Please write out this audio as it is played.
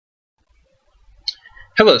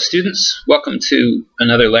Hello students, welcome to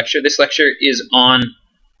another lecture. This lecture is on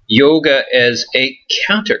yoga as a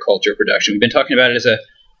counterculture production. We've been talking about it as a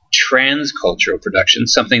transcultural production,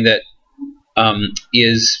 something that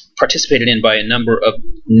is participated in by a number of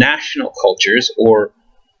national cultures or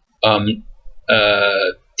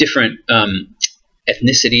different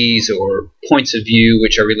ethnicities or points of view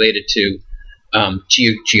which are related to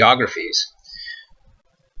geographies.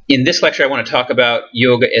 In this lecture, I want to talk about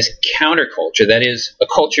yoga as counterculture. That is, a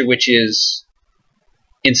culture which is,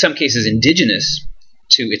 in some cases, indigenous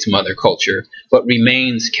to its mother culture, but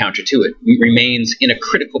remains counter to it, remains in a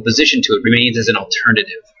critical position to it, remains as an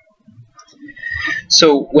alternative.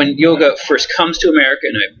 So when yoga first comes to America,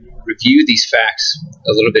 and I've reviewed these facts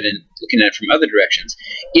a little bit in looking at it from other directions,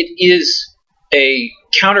 it is a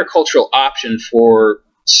countercultural option for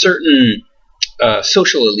certain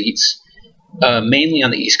social elites, mainly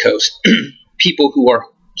on the East Coast, people who are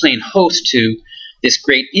playing host to this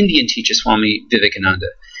great Indian teacher, Swami Vivekananda.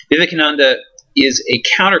 Vivekananda is a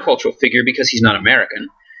countercultural figure because he's not American.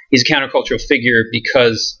 He's a countercultural figure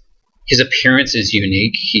because his appearance is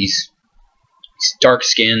unique. He's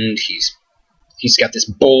dark-skinned. He's got this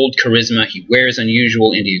bold charisma. He wears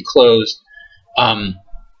unusual Indian clothes.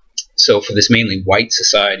 So for this mainly white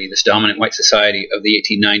society, this dominant white society of the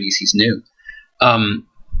 1890s, he's new.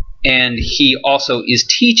 And he also is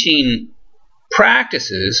teaching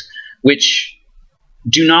practices which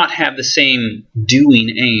do not have the same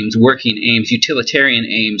doing aims, working aims, utilitarian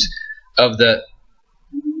aims of the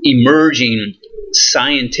emerging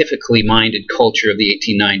scientifically minded culture of the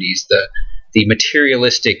 1890s, the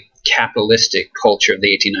materialistic, capitalistic culture of the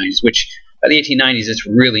 1890s, which by the 1890s it's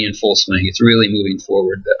really in full swing. It's really moving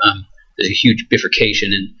forward. There's a huge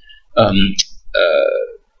bifurcation in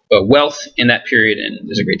wealth in that period, and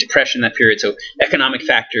there's a Great Depression in that period. So economic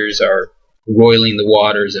factors are roiling the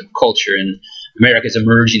waters of culture, and America's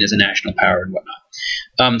emerging as a national power and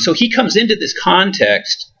whatnot. So he comes into this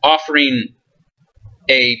context offering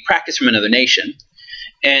a practice from another nation,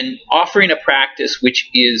 and offering a practice which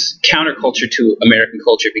is counterculture to American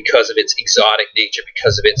culture because of its exotic nature,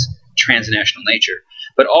 because of its transnational nature,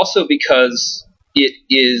 but also because it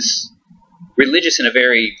is religious in a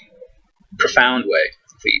very profound way.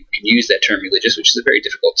 If we can use that term religious, which is a very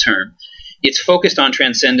difficult term. It's focused on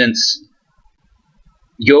transcendence.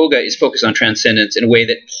 Yoga is focused on transcendence in a way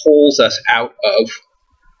that pulls us out of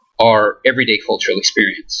our everyday cultural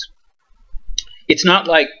experience. It's not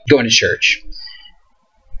like going to church.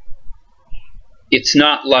 It's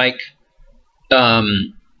not like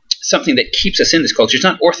something that keeps us in this culture. It's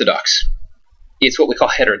not orthodox. It's what we call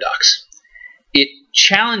heterodox. It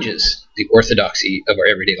challenges the orthodoxy of our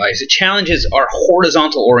everyday lives. It challenges our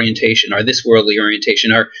horizontal orientation, our this worldly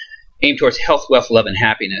orientation, our aim towards health, wealth, love, and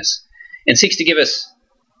happiness, and seeks to give us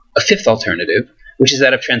a fifth alternative, which is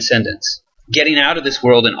that of transcendence, getting out of this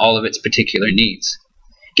world and all of its particular needs,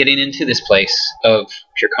 getting into this place of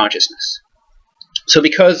pure consciousness. So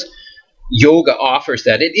because yoga offers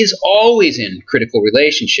that, it is always in critical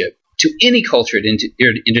relationship to any culture it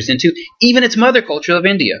enters into, even its mother culture of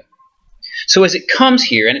India. So as it comes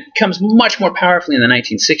here, and it comes much more powerfully in the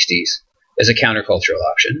 1960s as a countercultural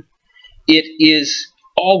option, it is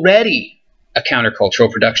already a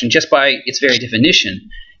countercultural production just by its very definition,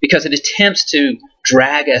 because it attempts to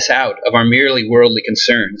drag us out of our merely worldly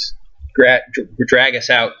concerns, drag us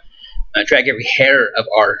out, drag every hair of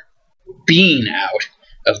our being out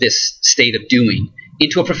of this state of doing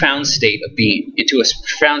into a profound state of being, into a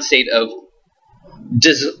profound state of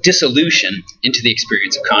dissolution into the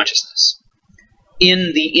experience of consciousness.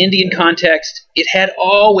 In the Indian context, it had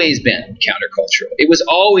always been countercultural. It was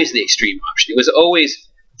always the extreme option. It was always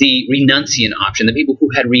the renunciant option, the people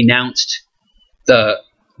who had renounced the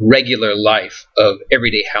regular life of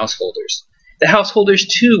everyday householders. The householders,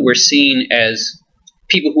 too, were seen as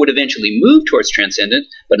people who would eventually move towards transcendence,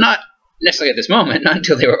 but not necessarily at this moment, not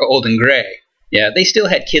until they were old and gray. Yeah, they still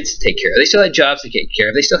had kids to take care of. They still had jobs to take care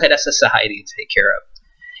of. They still had a society to take care of.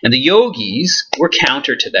 And the yogis were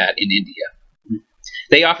counter to that in India.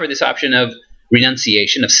 They offer this option of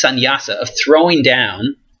renunciation, of sannyasa, of throwing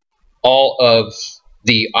down all of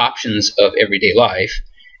the options of everyday life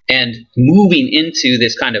and moving into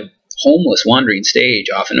this kind of homeless wandering stage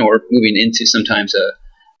often, or moving into sometimes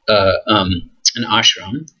an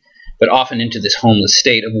ashram, but often into this homeless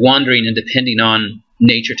state of wandering and depending on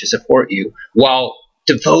nature to support you, while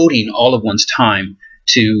devoting all of one's time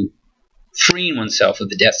to freeing oneself of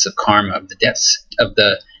the debts of karma, of the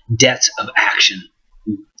debts of action.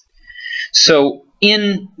 So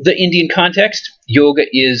in the Indian context, yoga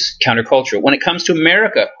is countercultural. When it comes to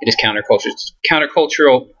America, it is countercultural. It's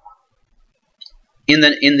countercultural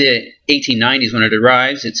in the 1890s when it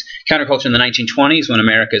arrives. It's counterculture in the 1920s when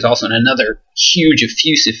America is also in another huge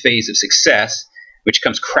effusive phase of success, which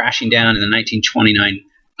comes crashing down in the 1929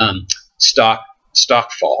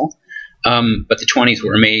 stock fall. But the 20s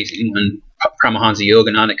were amazing when Paramahansa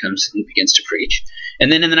Yogananda comes and begins to preach.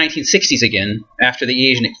 And then in the 1960s again, after the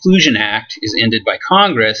Asian Exclusion Act is ended by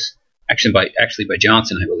Congress, actually by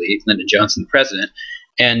Johnson, I believe, Lyndon Johnson, the president,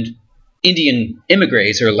 and Indian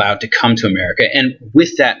immigrants are allowed to come to America. And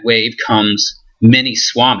with that wave comes many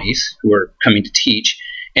swamis who are coming to teach,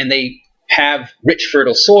 and they have rich,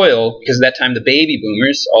 fertile soil because at that time the baby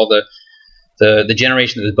boomers, all the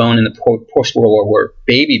generation that was born in the post-World War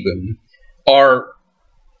baby boom, are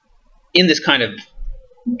in this kind of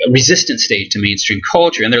resistant stage to mainstream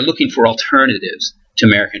culture, and they're looking for alternatives to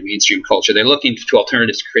American mainstream culture. They're looking to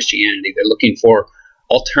alternatives to Christianity. They're looking for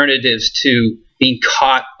alternatives to being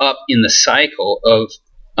caught up in the cycle of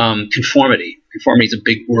conformity. Conformity is a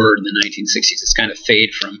big word in the 1960s. It's kind of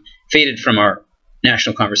faded from our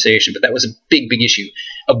national conversation, but that was a big, big issue.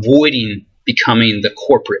 Avoiding becoming the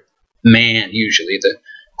corporate man, usually the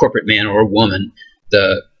corporate man or woman,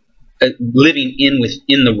 the living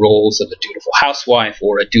within the roles of a dutiful housewife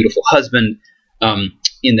or a dutiful husband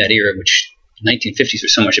in that era, which the 1950s were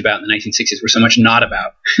so much about, and the 1960s were so much not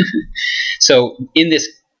about. So in this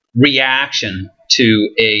reaction to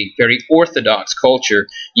a very orthodox culture,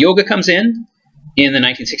 yoga comes in the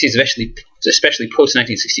 1960s, especially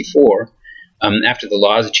post-1964, after the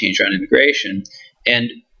laws had changed around immigration, and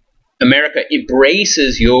America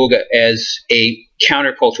embraces yoga as a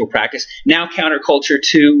countercultural practice, now counterculture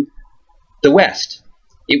to the West.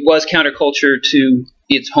 It was counterculture to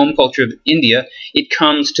its home culture of India. It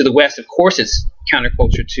comes to the West. Of course, it's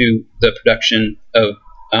counterculture to the production of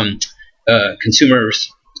consumer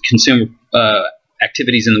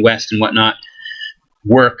activities in the West and whatnot,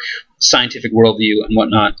 work, scientific worldview and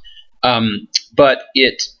whatnot. But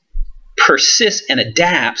it persists and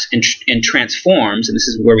adapts and transforms, and this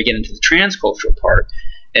is where we get into the transcultural part.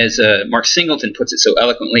 As Mark Singleton puts it so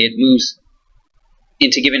eloquently, it moves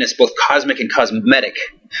into giving us both cosmic and cosmetic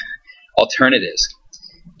alternatives.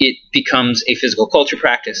 It becomes a physical culture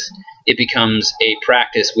practice. It becomes a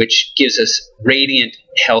practice which gives us radiant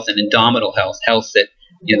health and indomitable health that,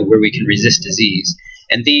 where we can resist disease.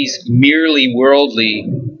 And these merely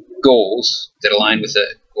worldly goals that align with the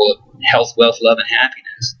goal of health, wealth, love, and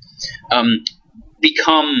happiness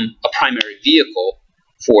become a primary vehicle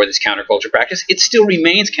for this counterculture practice. It still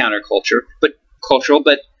remains counterculture, but cultural,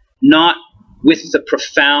 but not with the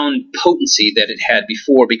profound potency that it had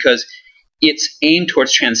before, because its aim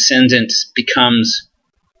towards transcendence becomes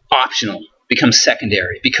optional, becomes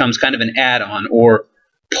secondary, becomes kind of an add-on or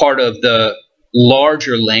part of the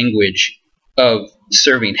larger language of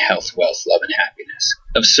serving health, wealth, love, and happiness,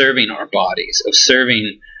 of serving our bodies, of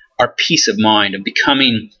serving our peace of mind, of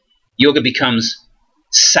becoming, yoga becomes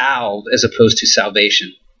salve as opposed to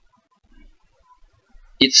salvation.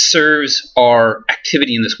 It serves our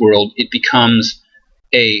activity in this world. It becomes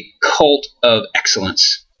a cult of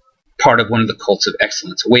excellence, part of one of the cults of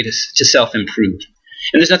excellence, a way to self-improve.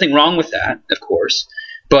 And there's nothing wrong with that, of course,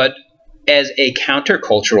 but as a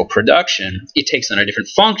countercultural production, it takes on a different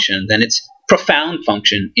function than its profound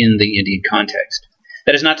function in the Indian context.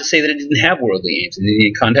 That is not to say that it didn't have worldly aims in the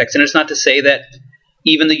Indian context, and it's not to say that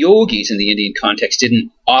even the yogis in the Indian context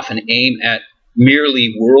didn't often aim at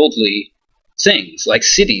merely worldly things like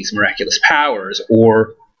cities, miraculous powers,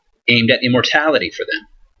 or aimed at immortality for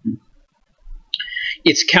them.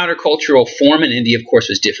 Its countercultural form in India, of course,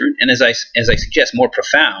 was different, and as I suggest, more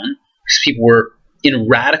profound, because people were in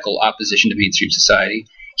radical opposition to mainstream society.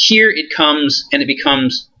 Here it comes, and it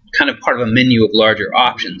becomes kind of part of a menu of larger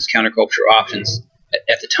options, countercultural options.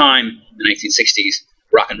 At the time, the 1960s,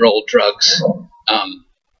 rock and roll, drugs,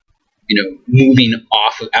 moving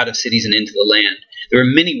out of cities and into the land. There were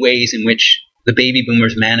many ways in which the baby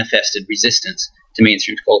boomers manifested resistance to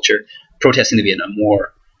mainstream culture, protesting the Vietnam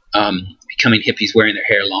War, becoming hippies, wearing their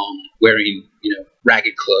hair long, wearing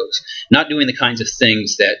ragged clothes, not doing the kinds of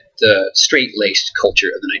things that the straight-laced culture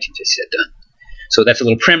of the 1950s had done. So that's a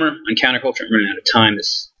little primer on counterculture. I'm running out of time.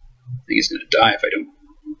 This thing is going to die if I don't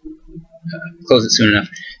close it soon enough.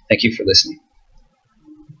 Thank you for listening.